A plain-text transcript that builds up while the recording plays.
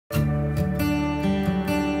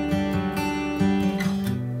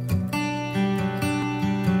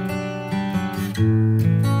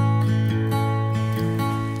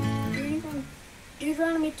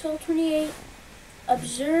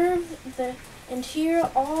observe and hear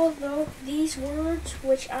all these words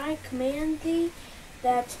which I command thee,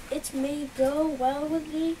 that it may go well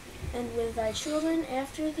with thee, and with thy children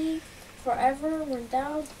after thee, forever, when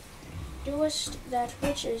thou doest that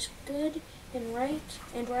which is good and right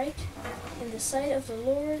in the sight of the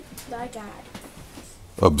Lord thy God.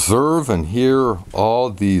 Observe and hear all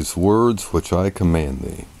these words which I command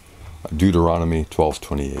thee. Deuteronomy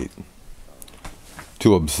 12:28.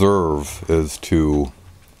 To observe is to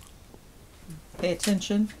pay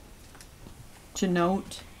attention, to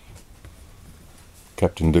note.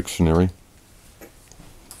 Captain Dictionary.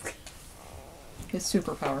 His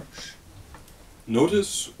superpower.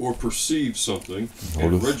 Notice or perceive something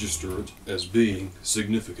and register it as being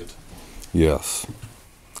significant. Yes.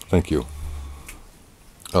 Thank you.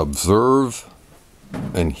 Observe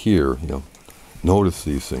and hear, notice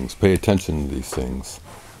these things, pay attention to these things.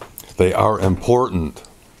 They are important.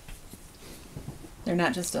 They're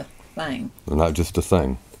not just a thing. They're not just a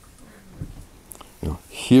thing.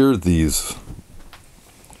 Hear these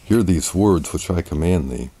words which I command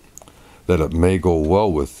thee, that it may go well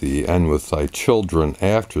with thee and with thy children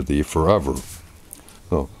after thee forever.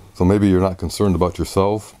 So maybe you're not concerned about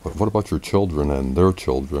yourself, but what about your children and their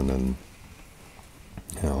children? And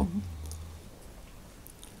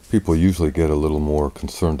people usually get a little more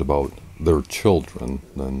concerned about their children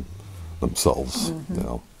than themselves.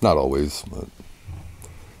 Not always, but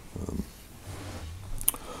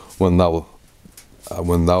when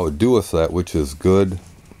thou doest that which is good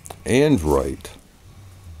and right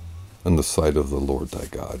in the sight of the Lord thy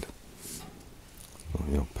God.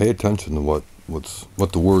 Pay attention to what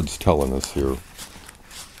the word's telling us here.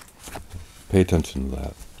 Pay attention to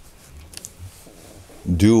that.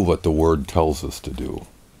 Do what the word tells us to do.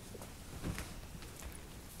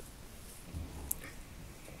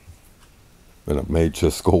 And it may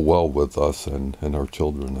just go well with us and our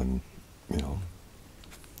children, and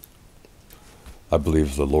I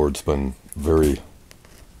believe the Lord's been very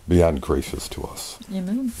beyond gracious to us.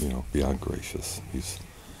 Amen. Beyond gracious.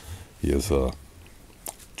 He is a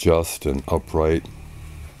just and upright,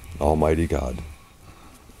 almighty God.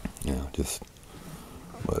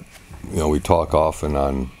 But we talk often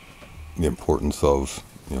on the importance of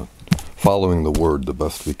following the word the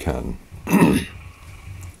best we can.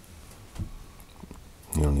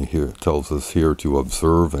 And it tells us here to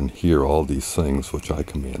observe and hear all these things which I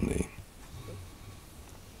command thee,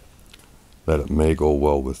 that it may go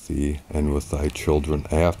well with thee and with thy children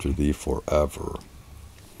after thee forever,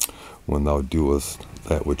 when thou doest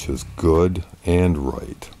that which is good and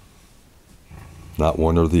right. Not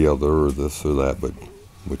one or the other, or this or that, but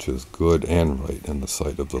which is good and right in the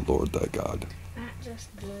sight of the Lord thy God. Not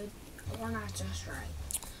just good, or not just right.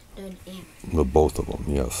 Good and The both of them,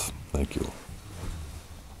 yes. Thank you.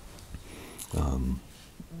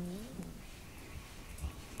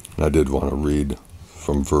 I did want to read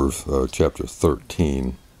from chapter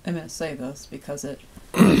 13. I'm going to say this because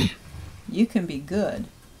you can be good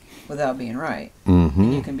without being right.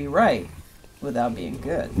 And you can be right without being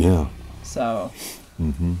good. Yeah. So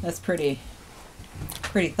that's pretty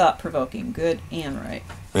thought-provoking. Good and right.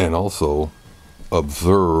 And also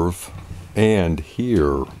observe and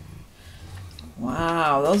hear.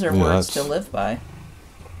 Wow, those are words to live by.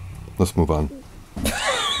 Let's move on.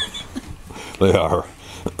 They are.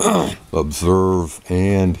 Observe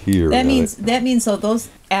and hear. That means so those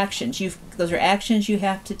are actions you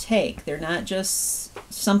have to take. They're not just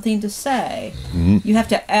something to say. You have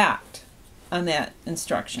to act on that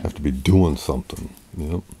instruction. You have to be doing something.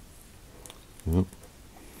 Yep.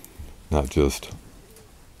 Not just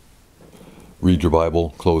read your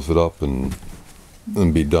Bible, close it up, and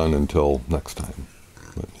be done until next time.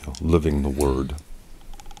 But living the Word.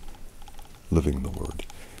 Living the Word.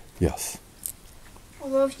 Yes.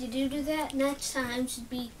 Although if you do that, next time should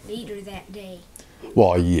be later that day.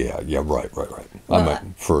 Well, yeah, right. I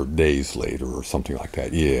meant for days later or something like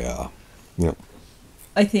that. Yeah.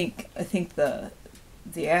 I think the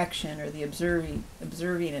action or the observing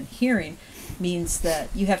and hearing means that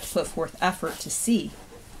you have to put forth effort to see,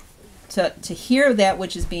 to hear that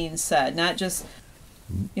which is being said, not just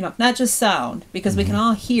sound, because we can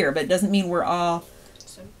all hear, but it doesn't mean we're all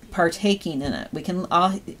partaking in it. We can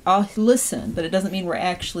all listen, but it doesn't mean we're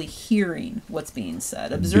actually hearing what's being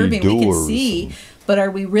said. Observing, we can see, but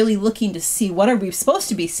are we really looking to see? What are we supposed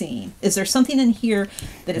to be seeing? Is there something in here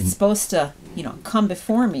that is supposed to, come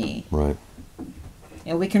before me? Right.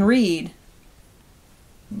 And we can read,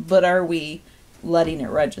 but are we letting it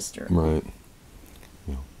register? Right.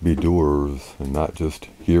 Be doers and not just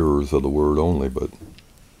hearers of the word only, but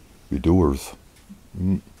be doers.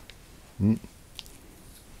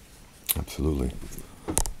 Absolutely.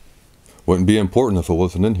 Wouldn't be important if it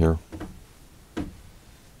wasn't in here.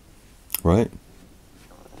 Right?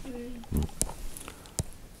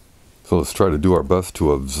 So let's try to do our best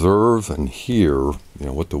to observe and hear,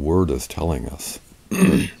 what the Word is telling us.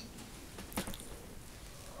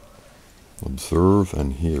 Observe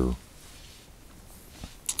and hear.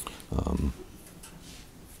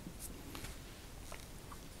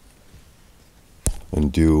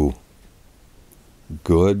 And do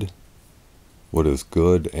good, what is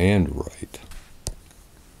good and right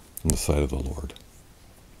in the sight of the Lord.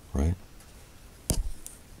 Right?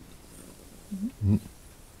 Mm-hmm.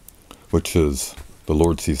 Which is, the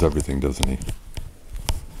Lord sees everything, doesn't he?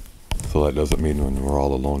 So that doesn't mean when we're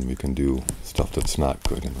all alone we can do stuff that's not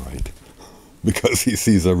good and right. Because he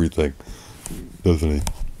sees everything, doesn't he?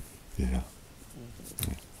 Yeah.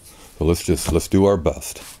 So let's do our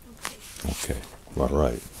best. Okay. All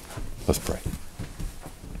right. Let's pray.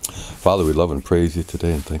 Father, we love and praise you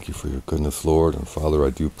today and thank you for your goodness, Lord. And Father, I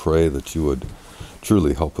do pray that you would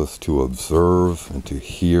truly help us to observe and to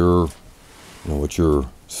hear, what you're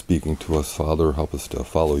speaking to us, Father. Help us to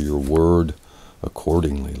follow your word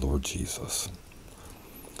accordingly, Lord Jesus.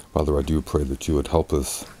 Father, I do pray that you would help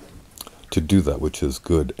us to do that which is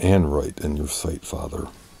good and right in your sight, Father.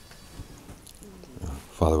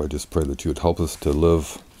 Father, I just pray that you would help us to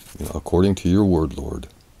live according to your word, Lord,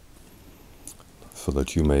 so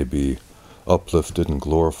that you may be uplifted and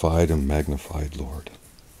glorified and magnified, Lord.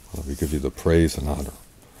 Father, we give you the praise and honor.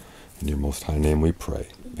 In your most high name we pray.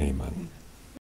 Amen.